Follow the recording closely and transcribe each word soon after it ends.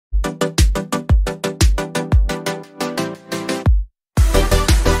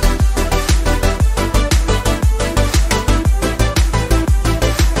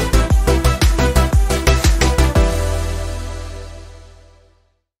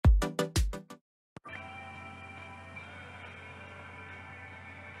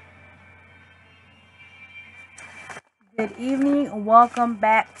Good evening. Welcome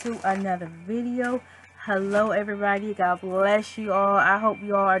back to another video. Hello, everybody. God bless you all. I hope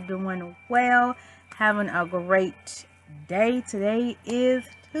you all are doing well, having a great day. Today is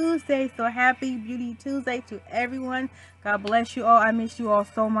Tuesday, so happy Beauty Tuesday to everyone. God bless you all. I miss you all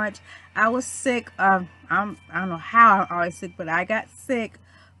so much. I was sick. I don't know how I'm always sick, but I got sick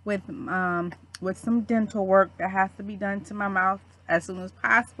with some dental work that has to be done to my mouth as soon as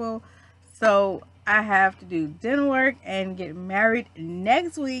possible. So I have to do dental work and get married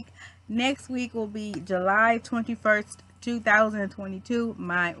next week. Next week will be July 21st, 2022,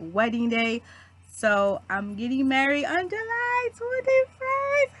 my wedding day. So I'm getting married on July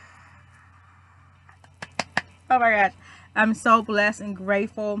 21st. Oh my gosh. I'm so blessed and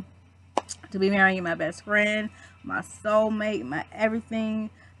grateful to be marrying my best friend, my soulmate, my everything,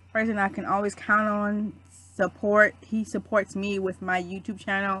 person I can always count on. He supports me with my YouTube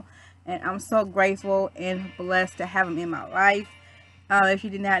channel, and I'm so grateful and blessed to have him in my life. If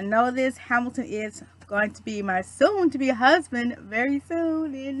you did not know this, Hamilton is going to be my soon-to-be husband very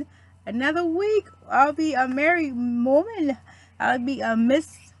soon. In another week, I'll be a married woman. I'll be a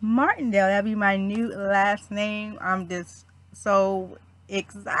Miss Martindale. That'll be my new last name. I'm just so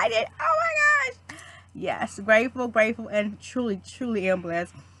excited. Oh my gosh. Yes, grateful, and truly am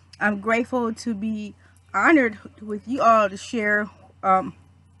blessed. I'm grateful to be honored with you all to share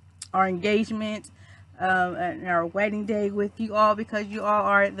our engagement and our wedding day with you all, because you all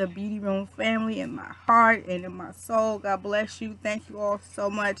are the Beauty Room family in my heart and in my soul. God bless you. Thank you all so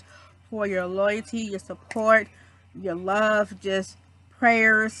much for your loyalty, your support, your love, just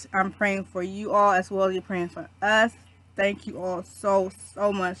prayers. I'm praying for you all as well as you're praying for us. Thank you all so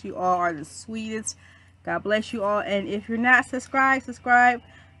much. You all are the sweetest. God bless you all. And if you're not subscribed, subscribe.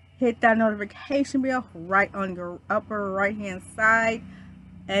 Hit that notification bell right on your upper right hand side.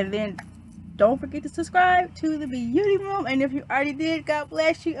 And then don't forget to subscribe to the Beauty Room. And if you already did, God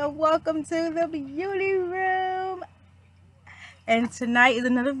bless you and welcome to the Beauty Room. And tonight is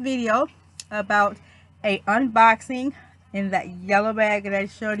another video about a unboxing in that yellow bag that I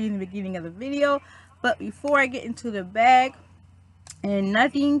showed you in the beginning of the video. But before I get into the bag, and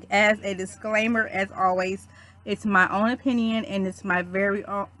nothing as a disclaimer, as always, it's my own opinion and it's my very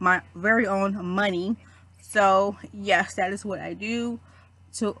own money. So yes, that is what I do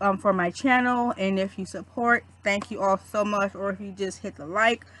to for my channel. And if you support, thank you all so much. Or if you just hit the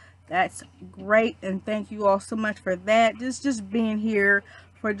like, that's great, and thank you all so much for that. Just being here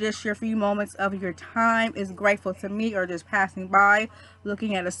for just your few moments of your time is grateful to me, or just passing by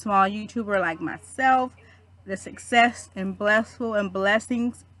looking at a small YouTuber like myself. The success and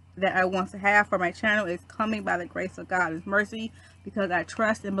blessings that I want to have for my channel is coming by the grace of God, His mercy, because I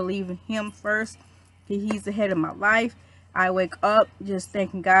trust and believe in Him first. He's the head of my life. I wake up just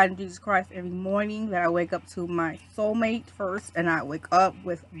thanking God and Jesus Christ every morning that I wake up to my soulmate first, and I wake up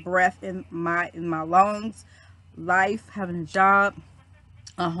with breath in my lungs, life, having a job,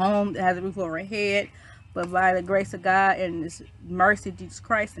 a home that has a roof over my head. But by the grace of God and His mercy of Jesus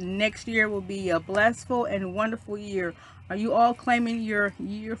Christ, the next year will be a blissful and wonderful year. Are you all claiming your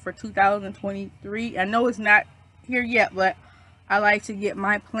year for 2023? I know it's not here yet, but I like to get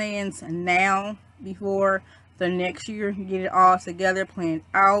my plans now before the next year, get it all together, planned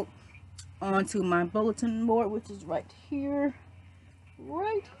out onto my bulletin board, which is right here.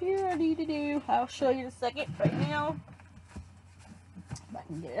 I need to do. I'll show you in a second. Right now, if I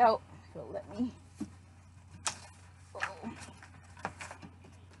can get it out, so let me. Oh.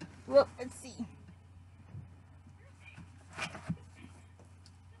 Well, let's see.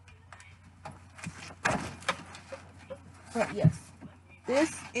 But yes,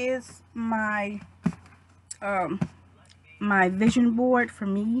 this is my my vision board for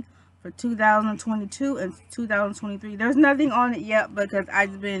me for 2022 and 2023. There's nothing on it yet because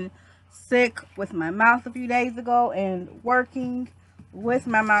I've been sick with my mouth a few days ago and working with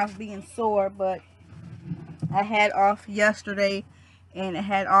my mouth being sore, but I had off yesterday and I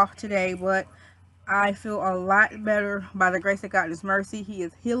had off today, but I feel a lot better by the grace of God and His mercy. He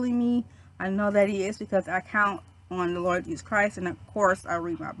is healing me. I know that He is, because I count on the Lord Jesus Christ, and of course I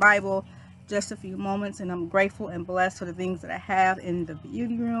read my Bible just a few moments, and I'm grateful and blessed for the things that I have in the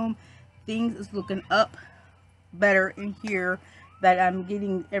beauty room. Things is looking up better in here, that I'm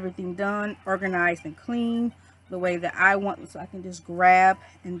getting everything done, organized and clean the way that I want, so I can just grab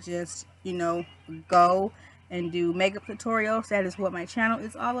and just, you know, go and do makeup tutorials. That is what my channel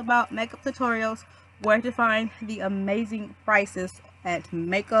is all about, makeup tutorials, where to find the amazing prices at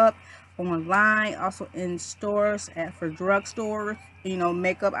makeup online, also in stores, for drugstores, you know,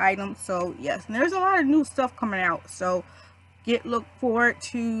 makeup items. So yes, and there's a lot of new stuff coming out, so look forward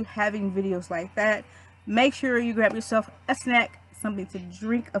to having videos like that. Make sure you grab yourself a snack, something to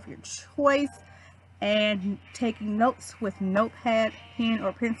drink of your choice, and taking notes with notepad, pen,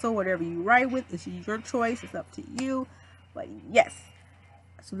 or pencil, whatever you write with is your choice. It's up to you. But yes,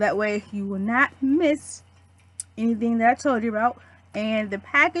 so that way you will not miss anything that I told you about. And the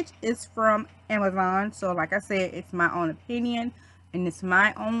package is from Amazon, so like I said, it's my own opinion and it's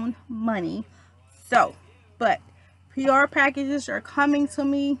my own money. So, but PR packages are coming to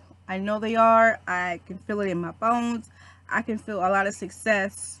me. I know they are. I can feel it in my bones. I can feel a lot of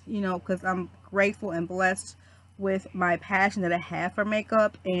success, because I'm grateful and blessed with my passion that I have for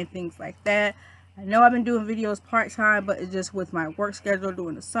makeup and things like that. I know I've been doing videos part-time, but it's just with my work schedule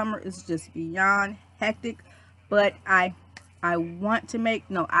during the summer, it's just beyond hectic. But I want to make,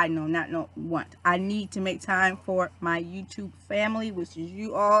 no, I know, not no want. I need to make time for my YouTube family, which is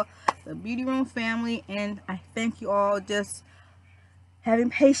you all, the Beauty Room family. And I thank you all just having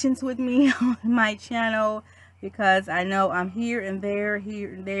patience with me on my channel, because I know I'm here and there,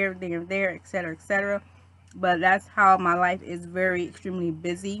 there and there, etc., etc. But that's how my life is, very extremely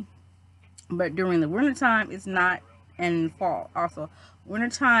busy. But during the winter time, it's not, and fall also.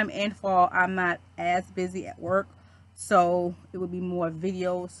 Wintertime and fall, I'm not as busy at work, so it would be more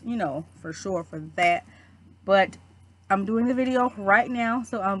videos, for sure for that. But I'm doing the video right now,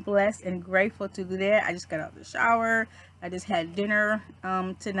 so I'm blessed and grateful to do that. I just got out of the shower. I just had dinner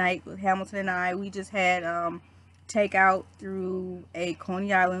tonight with Hamilton and I. We just had takeout through a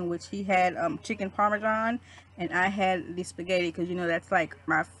Coney Island, which he had chicken parmesan, and I had the spaghetti, because that's like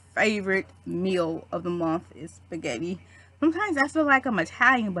my favorite meal of the month is spaghetti. Sometimes I feel like I'm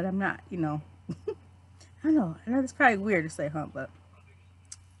Italian, but I'm not, I know it's probably weird to say, huh? But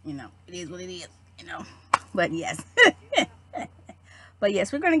it is what it is, but yes. But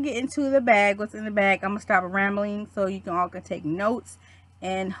yes, we're gonna get into the bag. What's in the bag? I'm gonna stop rambling so you can all take notes,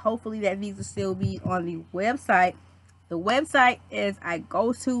 and hopefully that these will still be on the website. The website is I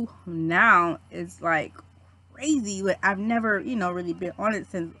go to now is like crazy, but I've never really been on it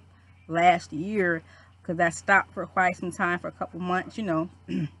since last year, because I stopped for quite some time, for a couple months,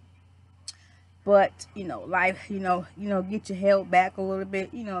 but life, get you held back a little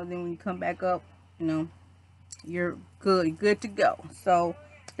bit, then when you come back up, you're good to go. So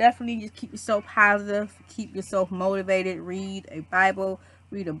definitely just keep yourself positive, keep yourself motivated, read a Bible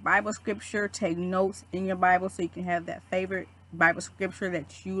scripture, take notes in your Bible so you can have that favorite Bible scripture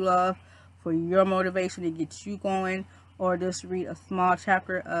that you love for your motivation to get you going, or just read a small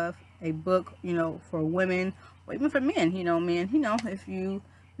chapter of a book, for women, or even for men, men, if you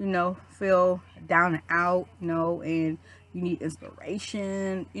feel down and out, and you need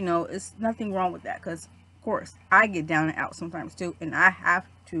inspiration, it's nothing wrong with that, because of course I get down and out sometimes too, and I have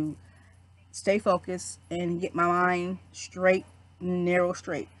to stay focused and get my mind straight, narrow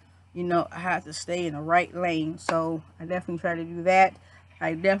straight. I have to stay in the right lane, so I definitely try to do that.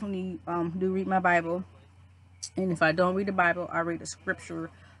 I definitely do read my Bible, and if I don't read the Bible, I read a scripture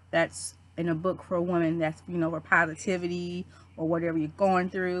that's in a book for a woman, that's for positivity or whatever you're going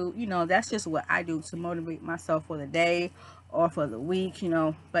through. That's just what I do to motivate myself for the day or for the week.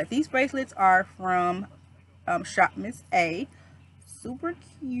 But these bracelets are from Shop Miss A, super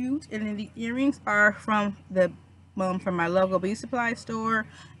cute. And then the earrings are from from my local beauty supply store.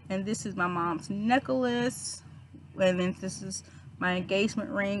 And this is my mom's necklace, and then this is my engagement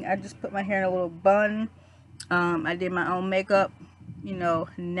ring. I just put my hair in a little bun. I did my own makeup,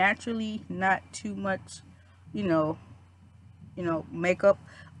 naturally, not too much, makeup.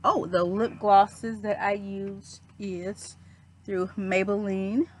 Oh, the lip glosses that I use is through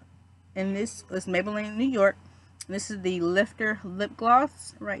Maybelline, and this is Maybelline New York. This is the Lifter lip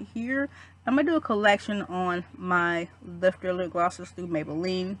gloss right here. I'm gonna do a collection on my Lifter lip glosses through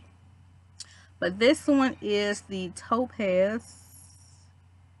Maybelline, but this one is the Topaz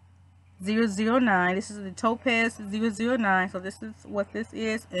 009. This is the Topaz 009. So this is what this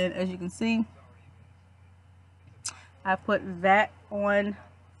is, and as you can see, I put that on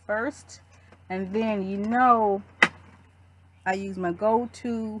first, and then I use my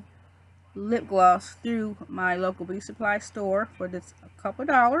go-to lip gloss through my local beauty supply store for just a couple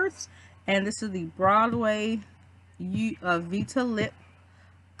dollars, and this is the Broadway Vita Lip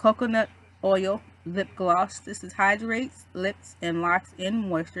Coconut Oil lip gloss. This is hydrates lips and locks in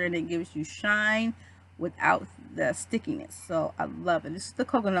moisture, and it gives you shine without the stickiness. So I love it. This is the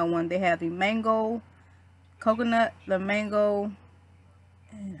coconut one. They have the mango coconut, the mango,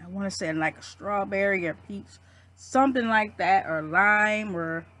 and I want to say like a strawberry or peach, something like that, or lime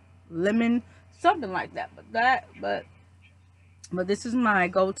or lemon, something like that. But this is my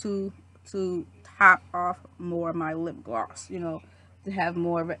go-to top off more of my lip gloss, to have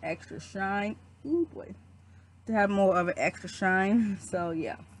more of an extra shine. Ooh boy, to have more of an extra shine. So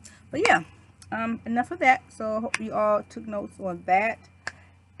yeah, but yeah, enough of that. So I hope you all took notes on that,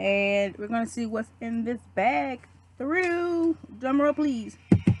 and we're gonna see what's in this bag. Through drum roll, please.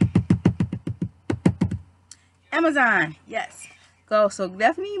 Amazon, yes. Go. So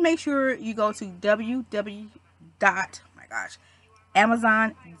definitely make sure you go to www. Oh my gosh,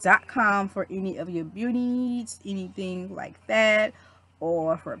 Amazon.com for any of your beauty needs, anything like that,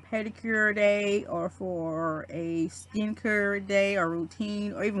 or for a pedicure day, or for a skincare day or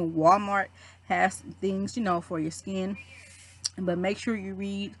routine, or even Walmart has things, you know, for your skin. But make sure you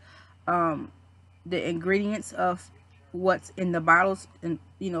read the ingredients of what's in the bottles, and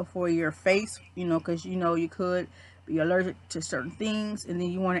you know, for your face, you know, because you know you could be allergic to certain things, and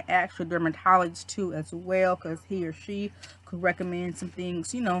then you want to ask your dermatologist too as well, because he or she could recommend some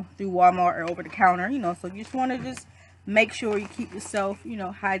things, you know, through Walmart or over the counter, you know. So you just want to just make sure you keep yourself, you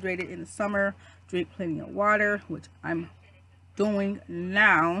know, hydrated in the summer. Drink plenty of water, which I'm doing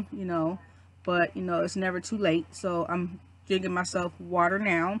now, you know, but you know, it's never too late. So I'm drinking myself water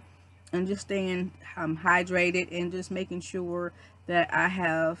now, and just staying hydrated, and just making sure that I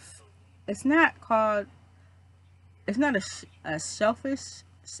have, it's not called, it's not a selfish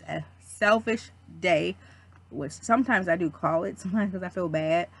day, which sometimes I do call it sometimes because I feel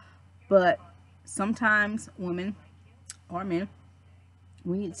bad, but sometimes women or men,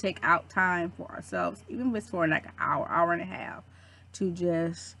 we need to take out time for ourselves, even if it's for like an hour and a half, to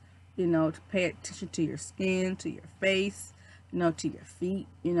just, you know, to pay attention to your skin, to your face, you know, to your feet,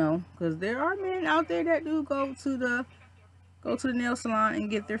 you know, because there are men out there that do go to the nail salon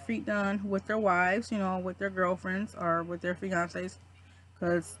and get their feet done with their wives, you know, with their girlfriends or with their fiancés.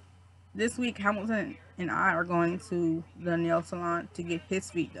 Because this week, Hamilton and I are going to the nail salon to get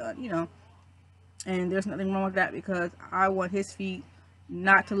his feet done, you know, and there's nothing wrong with that, because I want his feet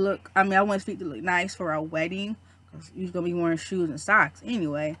not to look, I mean, I want his feet to look nice for our wedding, because he's gonna be wearing shoes and socks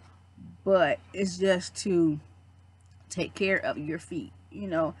anyway, but it's just to take care of your feet, you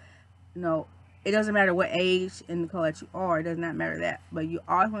know. No, it doesn't matter what age and the color that you are, it does not matter that, but you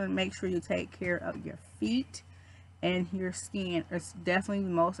always want to make sure you take care of your feet and your skin. It's definitely the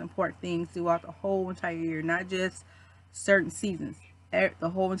most important thing throughout the whole entire year, not just certain seasons, the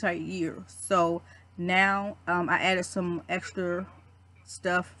whole entire year. So now I added some extra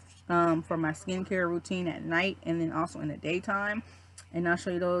stuff for my skincare routine at night, and then also in the daytime, and I'll show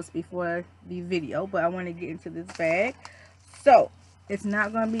you those before the video. But I want to get into this bag. So it's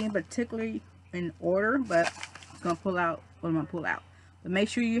not going to be in particularly in order, but it's going to pull out what I'm going to pull out. But make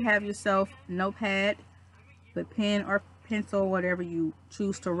sure you have yourself a notepad with pen or pencil, whatever you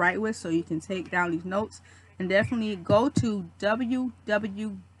choose to write with, so you can take down these notes. And definitely go to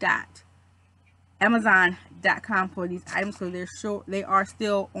www.amazon.com for these items, so they are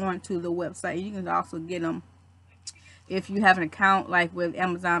still onto the website. You can also get them if you have an account like with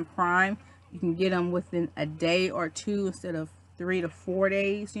Amazon Prime. You can get them within a day or two instead of 3 to 4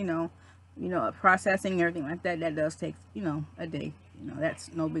 days. You know, processing everything like that. That does take, you know, a day. You know,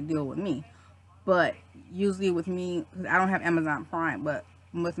 that's no big deal with me. But usually with me, because I don't have Amazon Prime, but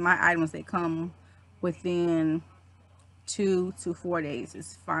with my items, they come within 2 to 4 days.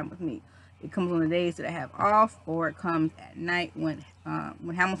 It's fine with me. It comes on the days that I have off, or it comes at night when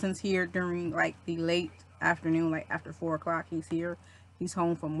Hamilton's here during like the late afternoon, like after 4 o'clock. He's here. He's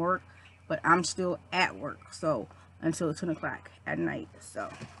home from work, but I'm still at work, so until 10 o'clock at night. So,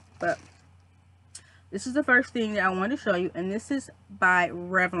 but this is the first thing that I want to show you, and this is by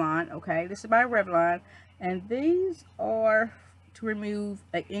Revlon. Okay, this is by Revlon, and these are to remove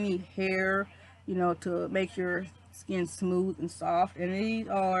like any hair, you know, to make your skin smooth and soft. And these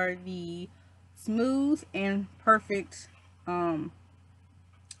are the smooth and perfect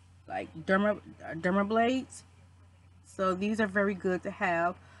like derma blades. So these are very good to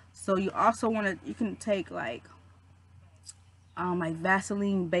have. So you also want to, you can take like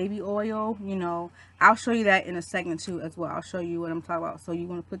Vaseline baby oil, you know. I'll show you that in a second too as well. I'll show you what I'm talking about. So you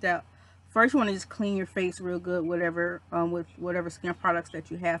want to put that first, you want to just clean your face real good, whatever with whatever skin products that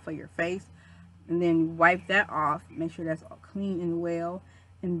you have for your face, and then wipe that off, make sure that's all clean and well.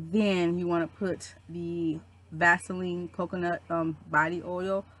 And then you want to put the Vaseline coconut body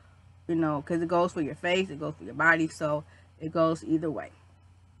oil, you know, because it goes for your face, it goes for your body, so it goes either way.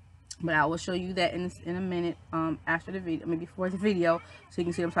 But I will show you that in a minute, after the video, maybe before the video, so you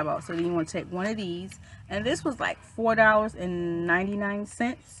can see what I'm talking about. So then you want to take one of these, and this was like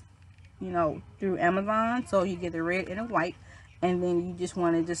 $4.99, you know, through Amazon. So you get the red and the white, and then you just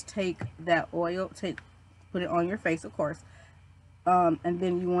want to just take that oil, put it on your face, of course, and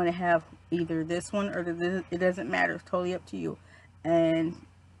then you want to have either this one or it doesn't matter, it's totally up to you. And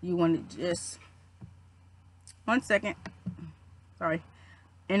you want to just One second. Sorry.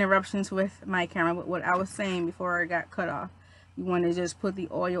 Interruptions with my camera. But what I was saying before I got cut off. You want to just put the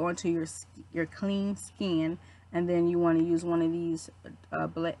oil onto your clean skin. And then you want to use one of these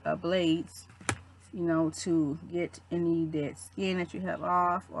blades, you know, to get any dead skin that you have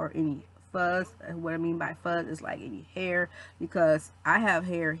off, or any fuzz. What I mean by fuzz is like any hair, because I have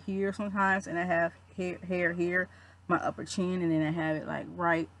hair here sometimes, and I have hair here, my upper chin, and then I have it like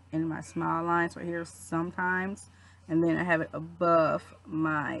right in my smile lines right here sometimes, and then I have it above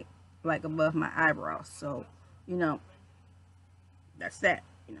my, like above my eyebrows. So, you know, that's that.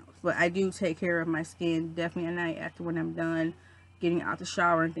 You know, but I do take care of my skin definitely at night after when I'm done getting out the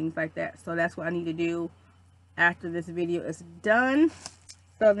shower and things like that. So that's what I need to do after this video is done.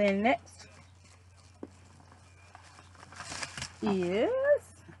 So then next is,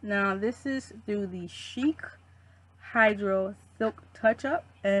 now this is through the Chic Hydro Silk Touch Up,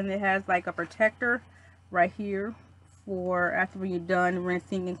 and it has like a protector right here for after when you're done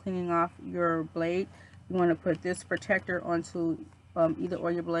rinsing and cleaning off your blade. You want to put this protector onto either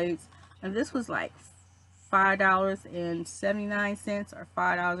or your blades, and this was like $5.79 or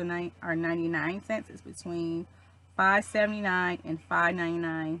 $5.99. It's between $5.79 and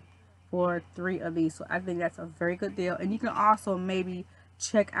 $5.99 for 3 of these. So I think that's a very good deal. And you can also maybe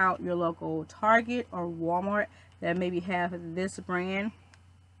check out your local Target or Walmart that maybe have this brand,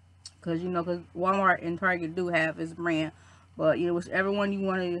 because you know, because Walmart and Target do have this brand, but you know, whichever one you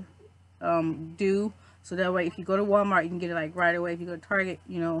want to do. So that way, if you go to Walmart, you can get it like right away. If you go to Target,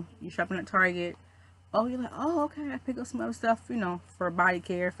 you know, you're shopping at Target, oh, you're like, oh, okay, I pick up some other stuff, you know, for body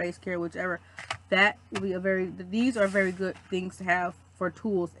care, face care, whichever. That will be a very, these are very good things to have for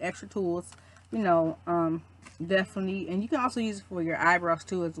tools, extra tools, you know, definitely. And you can also use it for your eyebrows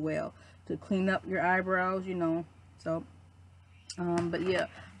too as well, to clean up your eyebrows, you know. So, but yeah,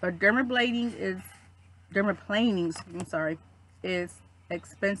 but dermaplaning is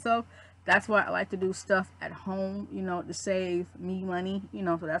expensive. That's why I like to do stuff at home, you know, to save me money, you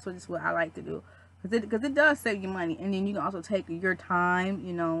know. So that's what I like to do, because it does save you money. And then you can also take your time,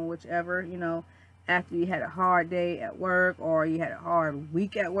 you know, whichever, you know, after you had a hard day at work, or you had a hard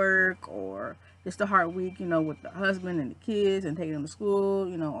week at work, or just a hard week, you know, with the husband and the kids and taking them to school,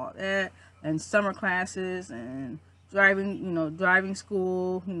 you know, all that, and summer classes and driving, you know, driving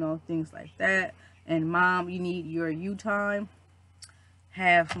school, you know, things like that. And mom, you need your you time.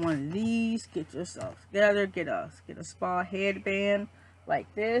 Have one of these, get yourself together, get a spa headband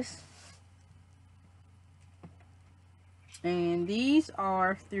like this. And these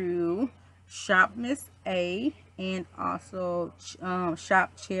are through Shop Miss A and also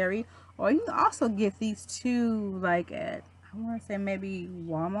Shop Cherry. Or you can also get these too, like at, I want to say maybe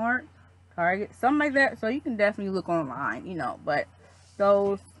Walmart, Target, something like that. So you can definitely look online, you know. But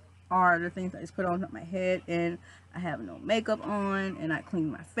those are the things I just put on my head, and I have no makeup on, and I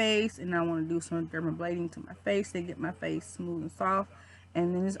clean my face, and I want to do some dermablading to my face to get my face smooth and soft.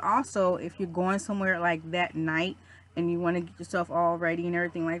 And then there's also, if you're going somewhere like that night and you want to get yourself all ready and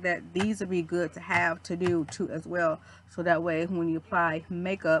everything like that, these would be good to have to do too as well. So that way when you apply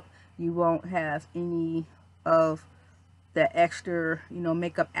makeup, you won't have any of the extra, you know,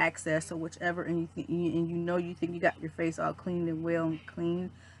 makeup access or whichever, and you think you got your face all clean and well and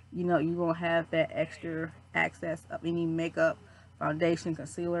clean. You know, you won't have that extra access of any makeup, foundation,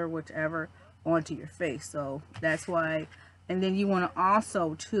 concealer, whichever, onto your face. So that's why. And then you want to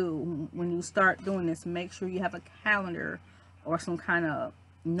also too, when you start doing this, make sure you have a calendar or some kind of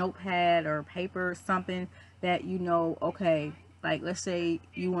notepad or paper, something that you know, okay, like let's say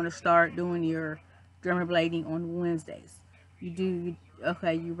you want to start doing your dermablading on Wednesdays. You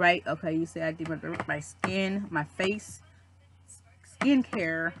write, okay, you say I did my skin, my face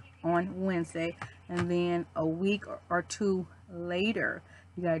skincare on Wednesday, and then a week or two later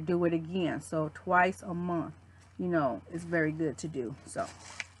you gotta do it again. So twice a month, you know, is very good to do. So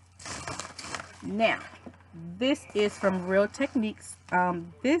now this is from Real Techniques.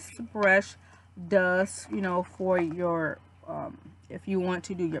 This brush does, you know, for your if you want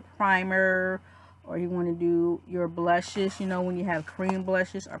to do your primer, or you want to do your blushes, you know, when you have cream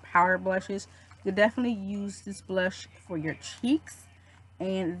blushes or powder blushes, you definitely use this blush for your cheeks.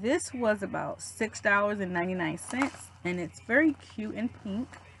 And this was about $6.99, and it's very cute and pink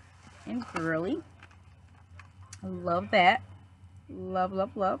and girly. I love that. Love,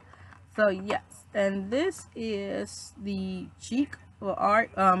 love, love. So yes, and this is the Cheek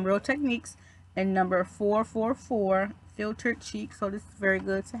Real Techniques and number 444 filtered cheek. So this is very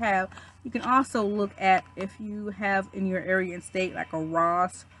good to have. You can also look at, if you have in your area and state like a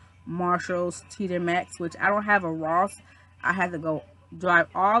Ross, Marshalls, TJ Maxx, which I don't have a Ross. I had to go drive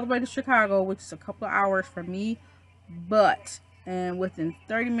all the way to Chicago, which is a couple of hours for me, but and within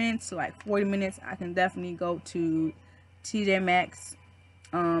 30 minutes to like 40 minutes, I can definitely go to TJ Maxx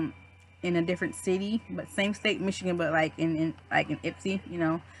in a different city, but same state, Michigan, but like in Ipsy, you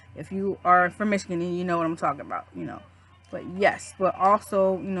know. If you are from Michigan, then you know what I'm talking about, you know. But yes, but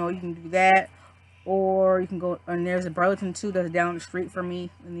also, you know, you can do that, or you can go, and there's a Burlington too that's down the street from me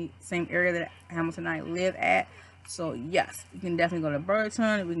in the same area that Hamilton and I live at. So yes, you can definitely go to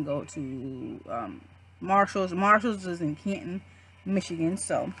Burlington. We can go to Marshalls. Marshalls is in Canton, Michigan.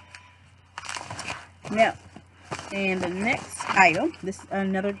 So now, and the next item, this is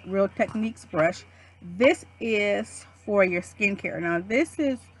another Real Techniques brush. This is for your skincare. Now this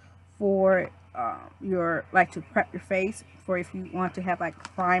is for your, like, to prep your face for if you want to have like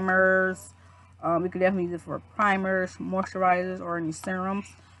primers. You could definitely use it for primers, moisturizers, or any serums,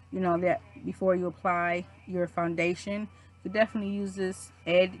 you know, that before you apply your foundation. You could definitely use this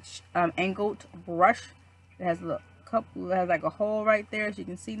edge angled brush. It has a couple, it has like a hole right there, as you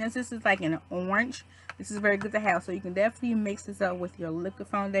can see. Now this is like an orange. This is very good to have, so you can definitely mix this up with your liquid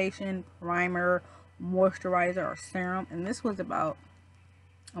foundation, primer, moisturizer, or serum. And this was about,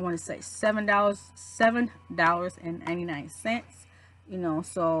 I want to say $7.99, you know.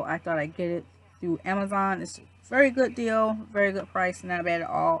 So I thought I'd get it through Amazon. It's a very good deal, very good price, not bad at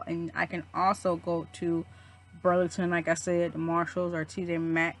all. And I can also go to Burlington, like I said, the Marshalls or TJ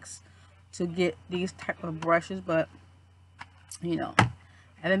Maxx to get these type of brushes. But you know, I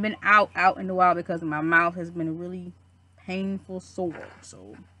haven't been out in a while because my mouth has been really painful sore.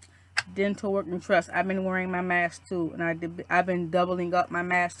 So dental work and trust. I've been wearing my mask too, and I've been doubling up my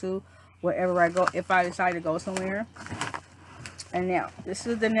mask too wherever I go if I decide to go somewhere. And now this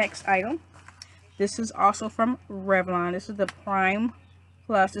is the next item. This is also from Revlon. This is the Prime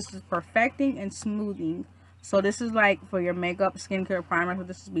Plus. This is perfecting and smoothing. So this is like for your makeup, skincare primer. So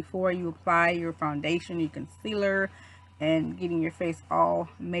this is before you apply your foundation, your concealer, and getting your face all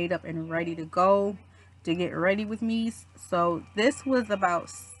made up and ready to go to get ready with me. So this was about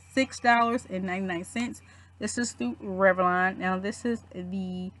 $6.99. This is through Revlon. Now this is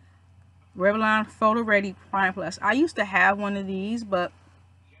the Revlon Photo Ready Prime Plus. I used to have one of these, but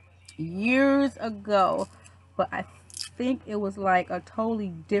years ago, but I think it was like a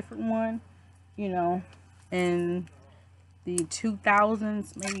totally different one, you know, in the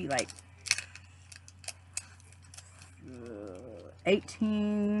 2000s, maybe like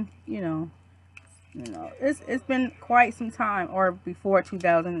 18, you know, it's been quite some time, or before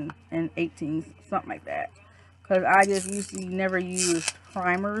 2018, something like that, because I just usually never used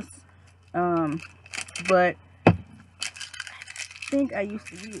primers, but I think I used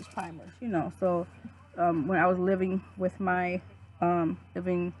to use primers, you know. So when I was living with my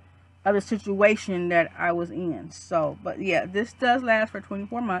living other situation that I was in. So but yeah, this does last for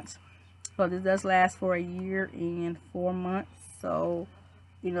 24 months. So this does last for a year and 4 months. So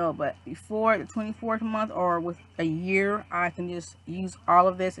you know, but before the 24th month or with a year, I can just use all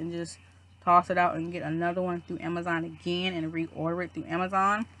of this and just toss it out and get another one through Amazon again and reorder it through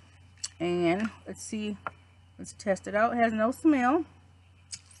Amazon. And let's see, let's test it out. It has no smell.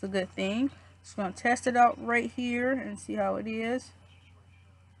 It's a good thing. Just gonna test it out right here and see how it is.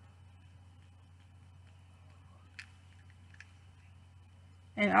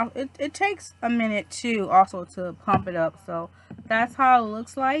 And it takes a minute too also to pump it up. So that's how it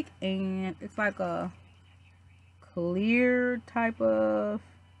looks like, and it's like a clear type of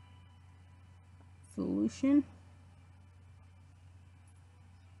solution.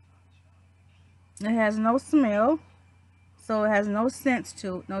 It has no smell, so it has no scent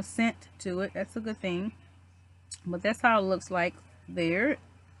to it. That's a good thing. But that's how it looks like there.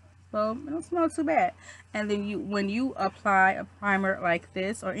 So it don't smell too bad. And then when you apply a primer like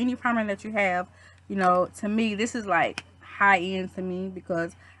this, or any primer that you have, you know, to me this is like high end to me,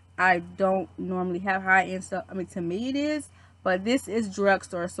 because I don't normally have high end stuff. I mean, to me it is, but this is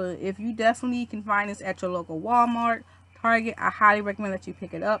drugstore. So if you definitely can find this at your local Walmart, Target, I highly recommend that you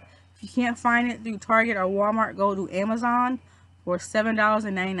pick it up. If you can't find it through Target or Walmart, go to Amazon for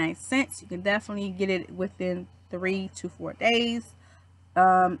 $7.99. You can definitely get it within 3 to 4 days.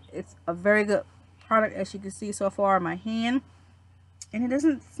 It's a very good product, as you can see so far on my hand, and it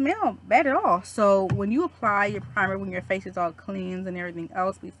doesn't smell bad at all. So when you apply your primer, when your face is all cleansed and everything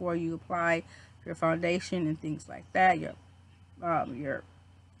else, before you apply your foundation and things like that, your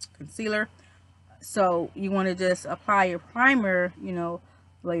concealer, so you want to just apply your primer, you know,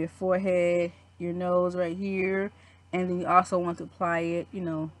 below your forehead, your nose right here, and then you also want to apply it, you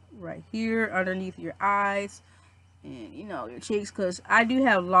know, right here underneath your eyes, and you know, your cheeks, because I do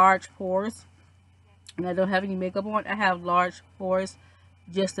have large pores. and I don't have any makeup on. I have large pores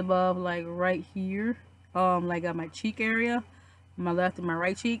just above, like right here, like on my cheek area, my left and my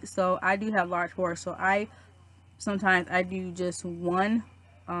right cheek. So I do have large pores. So I sometimes I do just one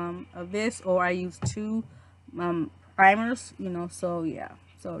of this, or I use two primers. So yeah.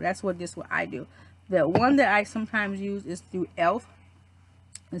 So that's what I do. The one that I sometimes use is through Elf.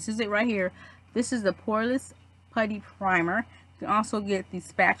 This is it right here. This is the Poreless Putty Primer. You can also get the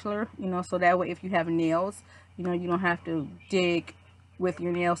spatula, so that way if you have nails, you don't have to dig with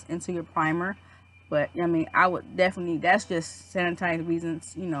your nails into your primer. But I mean, I would definitely, that's just sanitizing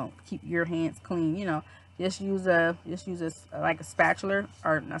reasons, keep your hands clean, just use a like a spatula,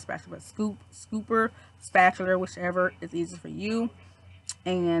 or not spatula, but scooper, spatula, whichever is easy for you.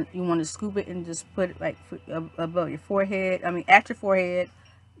 And you want to scoop it and just put it like above your forehead. I mean, at your forehead,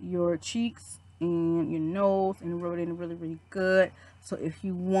 your cheeks, and your nose, and rub it in really, really good. So if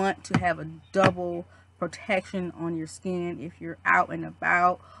you want to have a double protection on your skin, if you're out and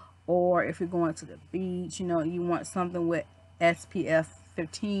about, or if you're going to the beach, you want something with SPF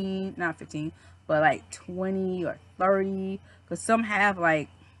 15, not 15, but like 20 or 30, because some have like,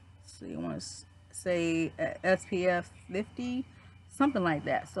 so you want to say SPF 50, something like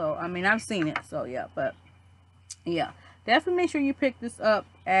that. So I mean, I've seen it. So yeah, but yeah, definitely make sure you pick this up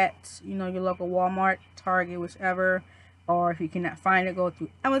at your local Walmart, Target, whichever. Or if you cannot find it, go through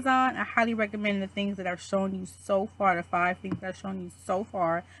Amazon. I highly recommend the things that I've shown you so far, the 5 things that I've shown you so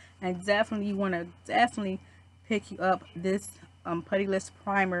far. And definitely you want to definitely pick you up this Puttyless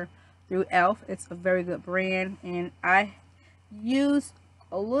Primer through Elf. It's a very good brand, and I use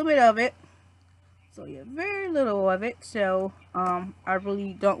a little bit of it. So yeah, very little of it. So I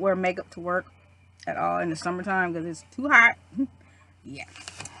really don't wear makeup to work at all in the summertime because it's too hot. Yeah.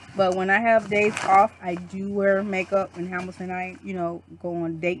 But when I have days off, I do wear makeup. And Hamilton and I, go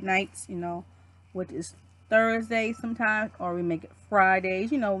on date nights, which is Thursday sometimes, or we make it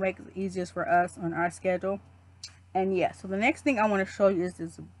Fridays, make it easiest for us on our schedule. And yeah, so the next thing I want to show you is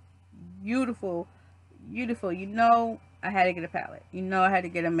this beautiful, beautiful, I had to get a palette. I had to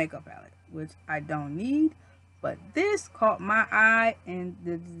get a makeup palette, which I don't need. But this caught my eye, and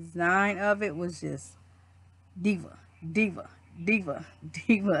the design of it was just diva, diva, diva,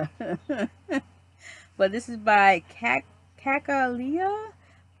 diva. But this is by Kakalia,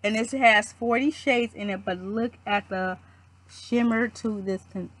 and this has 40 shades in it. But look at the shimmer to this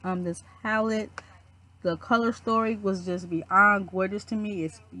palette. The color story was just beyond gorgeous to me.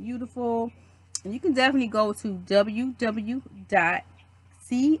 It's beautiful. And you can definitely go to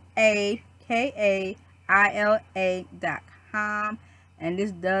www.cakaila.com, and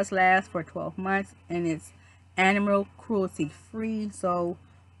this does last for 12 months, and it's animal cruelty free, so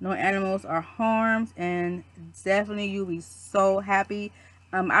no animals are harmed, and definitely you'll be so happy.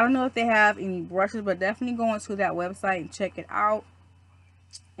 I don't know if they have any brushes, but definitely go into that website and check it out.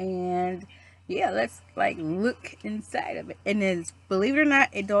 And yeah, let's like look inside of it. And it's, believe it or not,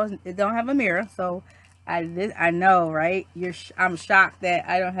 it don't have a mirror. So I know, right? I'm shocked that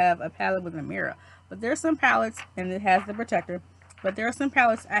I don't have a palette with a mirror. But there's some palettes, and it has the protector. But there are some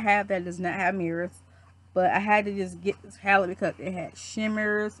palettes I have that does not have mirrors. But I had to just get this palette because it had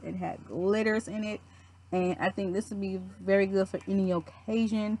shimmers, it had glitters in it, and I think this would be very good for any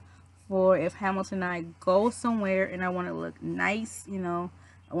occasion. For if Hamilton and I go somewhere and I want to look nice, I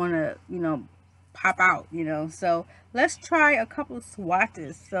want to, pop out, So let's try a couple of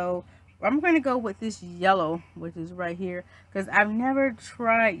swatches. So I'm going to go with this yellow, which is right here, because I've never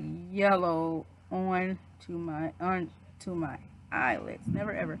tried yellow onto my eyelids,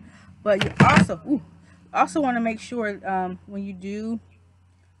 never ever. But you also want to make sure when you do,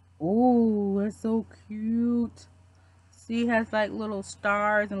 oh, it's so cute. See, it has like little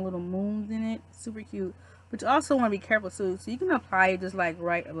stars and little moons in it. Super cute. But you also want to be careful too. So you can apply it just like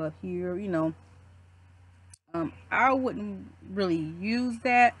right above here, I wouldn't really use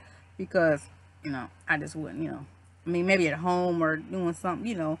that because, I just wouldn't, I mean, maybe at home or doing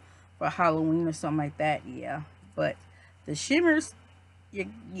something, for Halloween or something like that. Yeah. But the shimmers,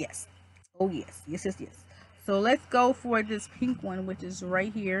 yes. Oh, yes. Yes, yes, yes. So let's go for this pink one, which is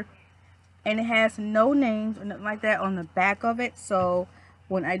right here. And it has no names or nothing like that on the back of it. So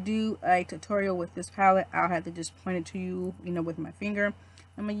when I do a tutorial with this palette, I'll have to just point it to you, with my finger.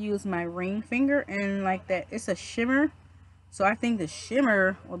 I'm going to use my ring finger, and like that, it's a shimmer. So I think the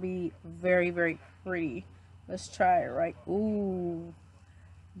shimmer will be very, very pretty. Let's try it, right? Ooh.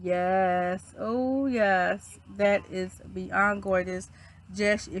 Yes. Oh, yes. That is beyond gorgeous.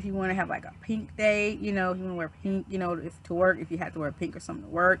 Just if you want to have like a pink day, if you want to wear pink, if to work, if you have to wear pink or something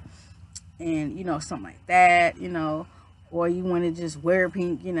to work, and something like that, or you want to just wear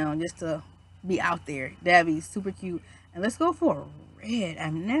pink, just to be out there. That'd be super cute. And let's go for a red.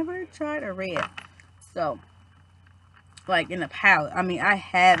 I've never tried a red. So, like in a palette. I mean, I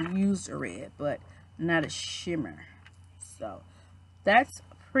have used a red, but not a shimmer. So, that's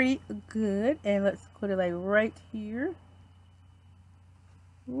pretty good. And let's put it like right here.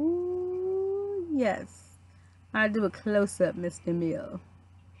 Ooh, yes. I'll do a close-up, Mr. Mill.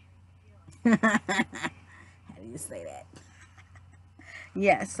 How do you say that?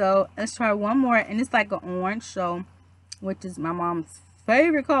 Yeah, so let's try one more. And it's like an orange, so which is my mom's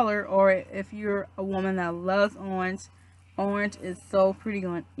favorite color. Or if you're a woman that loves orange, orange is so pretty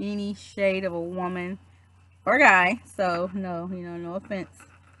on any shade of a woman or guy. So no, you know, no offense.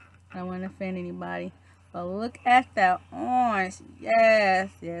 I don't want to offend anybody. But look at that orange. Yes,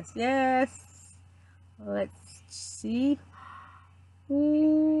 yes, yes. Let's see.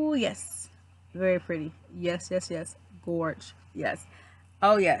 Ooh, yes. Very pretty. Yes, yes, yes. Gorge. Yes.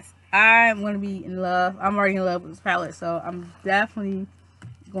 Oh, yes. I'm going to be in love. I'm already in love with this palette. So I'm definitely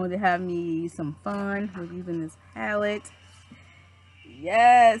going to have me some fun with using this palette.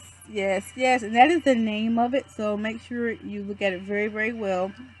 Yes, yes, yes. And that is the name of it. So make sure you look at it very, very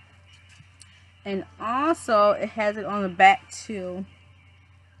well. And also, it has it on the back too.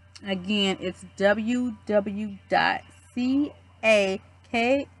 Again, it's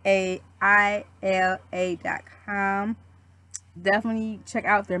www.cakaila.com. Definitely check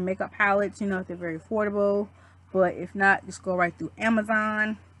out their makeup palettes. You know, they're very affordable. But if not, just go right through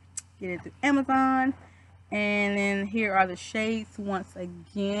Amazon. Get it through Amazon. And then here are the shades once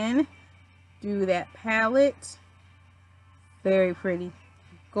again. Do that palette. Very pretty.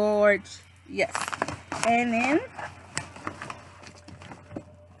 Gorge. Yes. And then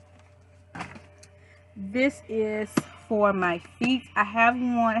this is for my feet. I have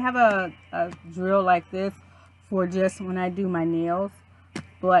a drill like this for just when I do my nails.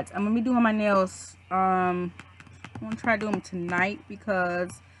 But I'm gonna be doing my nails. I'm gonna try to do them tonight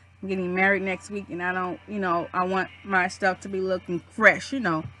because I'm getting married next week, and I don't, you know, I want my stuff to be looking fresh, you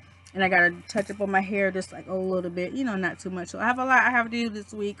know. And I gotta touch up on my hair just like a little bit, you know, not too much. So I have a lot I have to do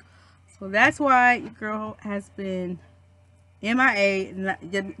this week. So that's why your girl has been MIA,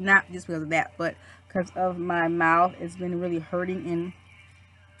 not just because of that, but because of my mouth. It's been really hurting, and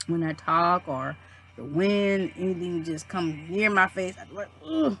when I talk or the wind, anything just comes near my face, I'm like,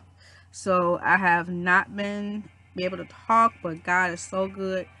 ugh. So I have not been able to talk, but God is so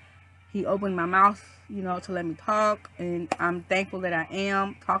good. He opened my mouth, you know, to let me talk, and I'm thankful that I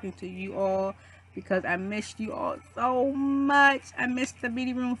am talking to you all because I missed you all so much. I missed the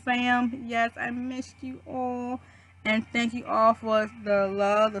Beauty Room fam. Yes, I missed you all, and thank you all for the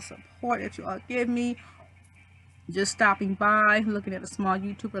love, the support that you all give me. Just stopping by, looking at a small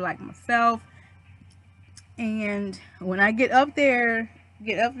YouTuber like myself, and when I get up there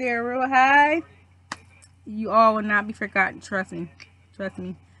real high, you all will not be forgotten. Trust me. Trust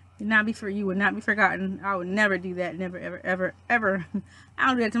me. You will not be forgotten. I would never do that. Never, ever, ever, ever. I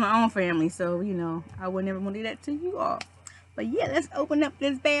don't do that to my own family. So, you know, I would never want to do that to you all. But yeah, let's open up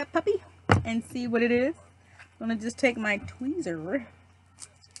this bad puppy and see what it is. I'm going to just take my tweezer.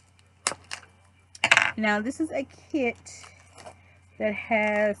 Now, this is a kit that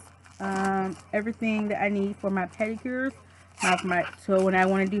has everything that I need for my pedicures. So when I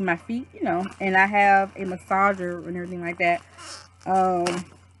want to do my feet, you know, and I have a massager and everything like that.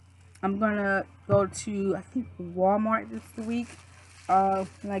 I'm gonna go to, I think, Walmart this week when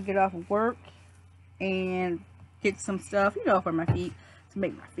I get off of work and get some stuff, you know, for my feet to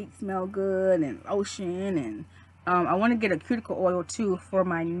make my feet smell good, and lotion, and I want to get a cuticle oil too for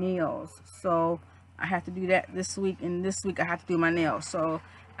my nails. So I have to do that this week, and this week I have to do my nails. So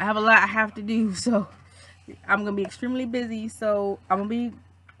I have a lot I have to do. So I'm gonna be extremely busy. So I'm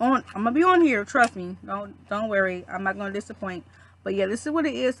gonna be on here. Trust me. Don't worry. I'm not gonna disappoint. But yeah, this is what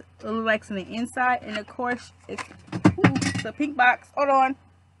it is. It looks like on the inside, and of course it's a pink box. Hold on.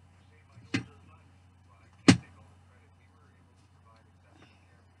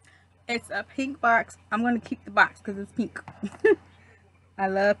 It's a pink box. I'm gonna keep the box because it's pink. I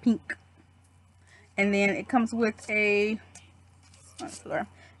love pink. And then it comes with a like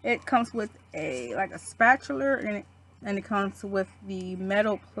a spatula, and it comes with the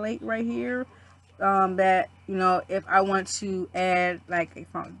metal plate right here. That, you know, if I want to add like a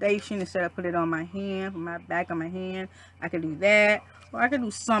foundation, instead of put it on my hand, my back of my hand, I can do that, or I can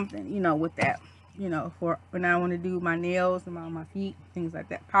do something, you know, with that, you know, for when I want to do my nails and my feet, things like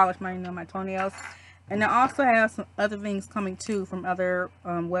that, polish my, you know, my toenails. And I also have some other things coming too from other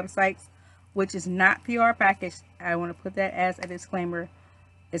websites, which is not PR package. I want to put that as a disclaimer.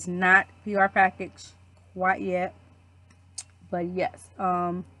 It's not PR package quite yet, but yes,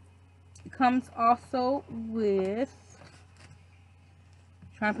 It comes also with,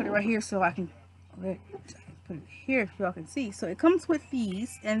 trying to put it right here so I can put it here so y'all can see. So it comes with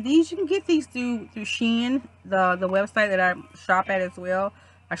these, and these you can get these through Shein, the website that I shop at as well.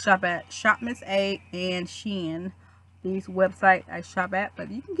 I shop at Shop Miss A and Shein. These website I shop at,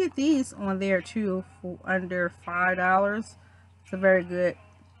 but you can get these on there too for under $5. It's a very good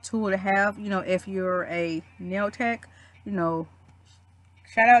tool to have, you know, if you're a nail tech. You know,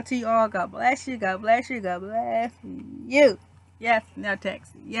 shout out to you all. God bless you. God bless you. God bless you. Yes, nail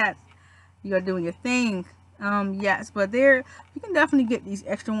techs. Yes, you are doing your thing. Yes, but there you can definitely get these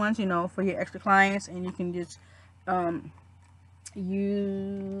extra ones, you know, for your extra clients, and you can just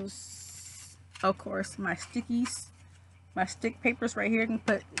use, of course, my stickies, my stick papers right here. You can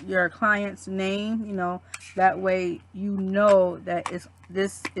put your client's name, you know, that way you know that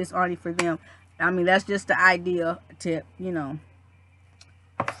this is already for them. I mean, that's just the idea tip, you know.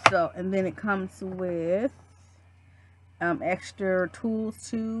 So, and then it comes with extra tools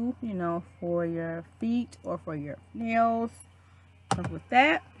too, you know, for your feet or for your nails. Comes with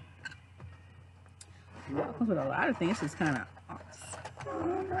that. It comes with a lot of things. This is kind of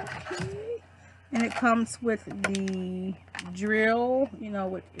awesome. Okay. And it comes with the drill, you know,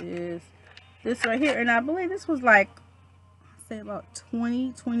 which is this right here. And I believe this was like, say about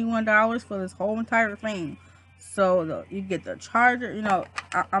 $21 for this whole entire thing. So you get the charger, you know.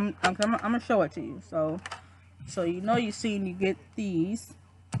 I'm gonna show it to you. So you know, you see, you get these,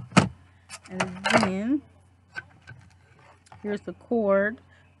 and then here's the cord.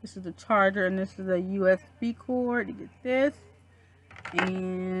 This is the charger, and this is a USB cord. You get this,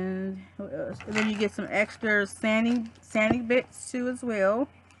 and what else? And then you get some extra sanding bits too as well.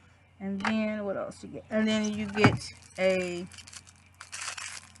 And then what else you get? And then you get a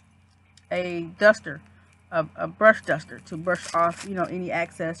duster, a brush duster to brush off, you know, any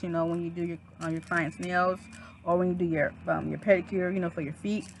excess, you know, when you do your client's nails, or when you do your pedicure, you know, for your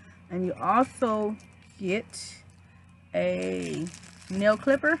feet. And you also get a nail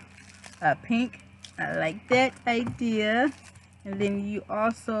clipper, pink. I like that idea. And then you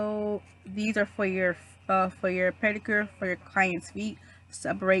also, these are for your pedicure for your client's feet.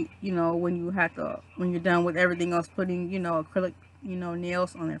 Separate, you know, when you're done with everything else, putting, you know, acrylic, you know,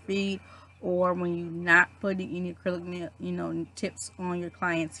 nails on their feet, or when you're not putting any acrylic nail, you know, tips on your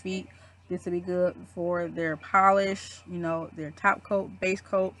client's feet. This will be good for their polish, you know, their top coat, base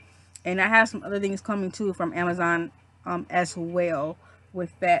coat. And I have some other things coming too from Amazon as well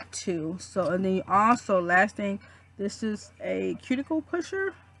with that too. So, and then you also, last thing, this is a cuticle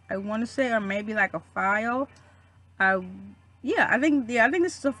pusher, I want to say, or maybe like a file. Yeah, I think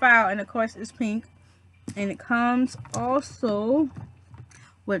this is a file, and of course it's pink, and it comes also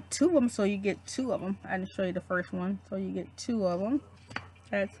with 2 of them, so you get 2 of them. I didn't show you the first one, so you get 2 of them.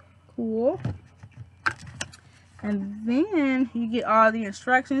 That's cool. And then you get all the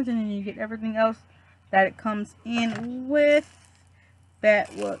instructions, and then you get everything else that it comes in with.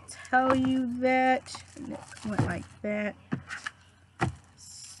 That will tell you that. And it went like that.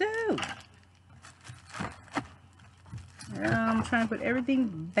 So I'm trying to put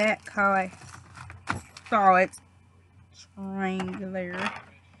everything back how I saw it. Triangular.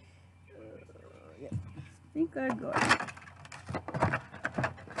 Yeah, I think I got it.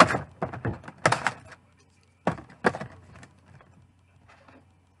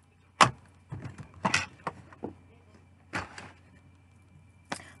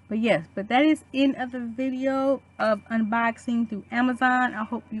 But yes, but that is end of the video of unboxing through Amazon. I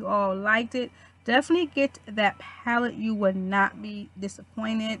hope you all liked it. Definitely get that palette. You will not be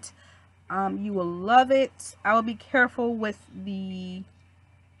disappointed. You will love it. I will be careful with the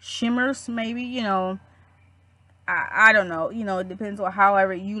shimmers, maybe, you know. I don't know, you know, it depends on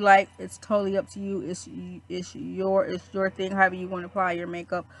however you like. It's totally up to you. It's your thing, however you want to apply your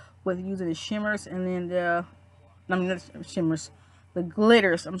makeup, with using the shimmers. And then not shimmers, the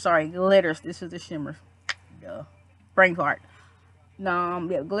glitters. I'm sorry, glitters. This is the shimmer. Brain fart. No,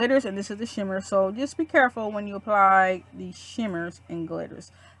 yeah, glitters, and this is the shimmer. So just be careful when you apply the shimmers and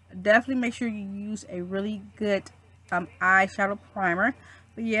glitters. Definitely make sure you use a really good eyeshadow primer.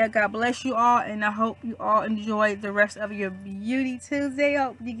 But yeah, God bless you all, and I hope you all enjoy the rest of your Beauty Tuesday. I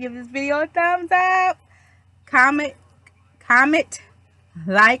hope you give this video a thumbs up, comment,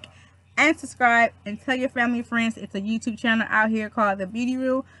 like, and subscribe, and tell your family and friends it's a YouTube channel out here called The Beauty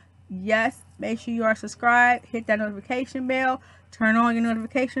Room. Yes, make sure you are subscribed, hit that notification bell, turn on your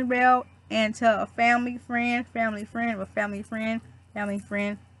notification bell, and tell a family friend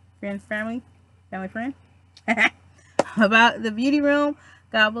about The Beauty Room.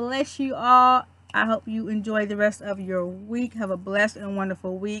 God bless you all. I hope you enjoy the rest of your week. Have a blessed and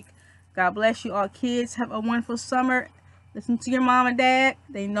wonderful week. God bless you all, kids. Have a wonderful summer. Listen to your mom and dad.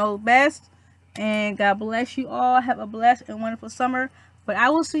 They know best. And God bless you all. Have a blessed and wonderful summer. But I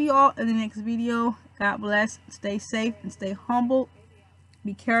will see you all in the next video. God bless. Stay safe and stay humble.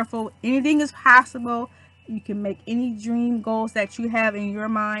 Be careful. Anything is possible. You can make any dream goals that you have in your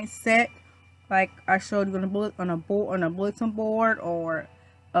mind set. Like I showed you on a bulletin board or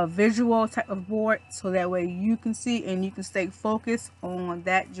a visual type of board, so that way you can see and you can stay focused on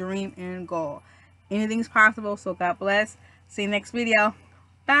that dream and goal. Anything's possible. So God bless. See you next video.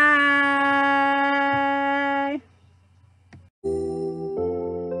 Bye.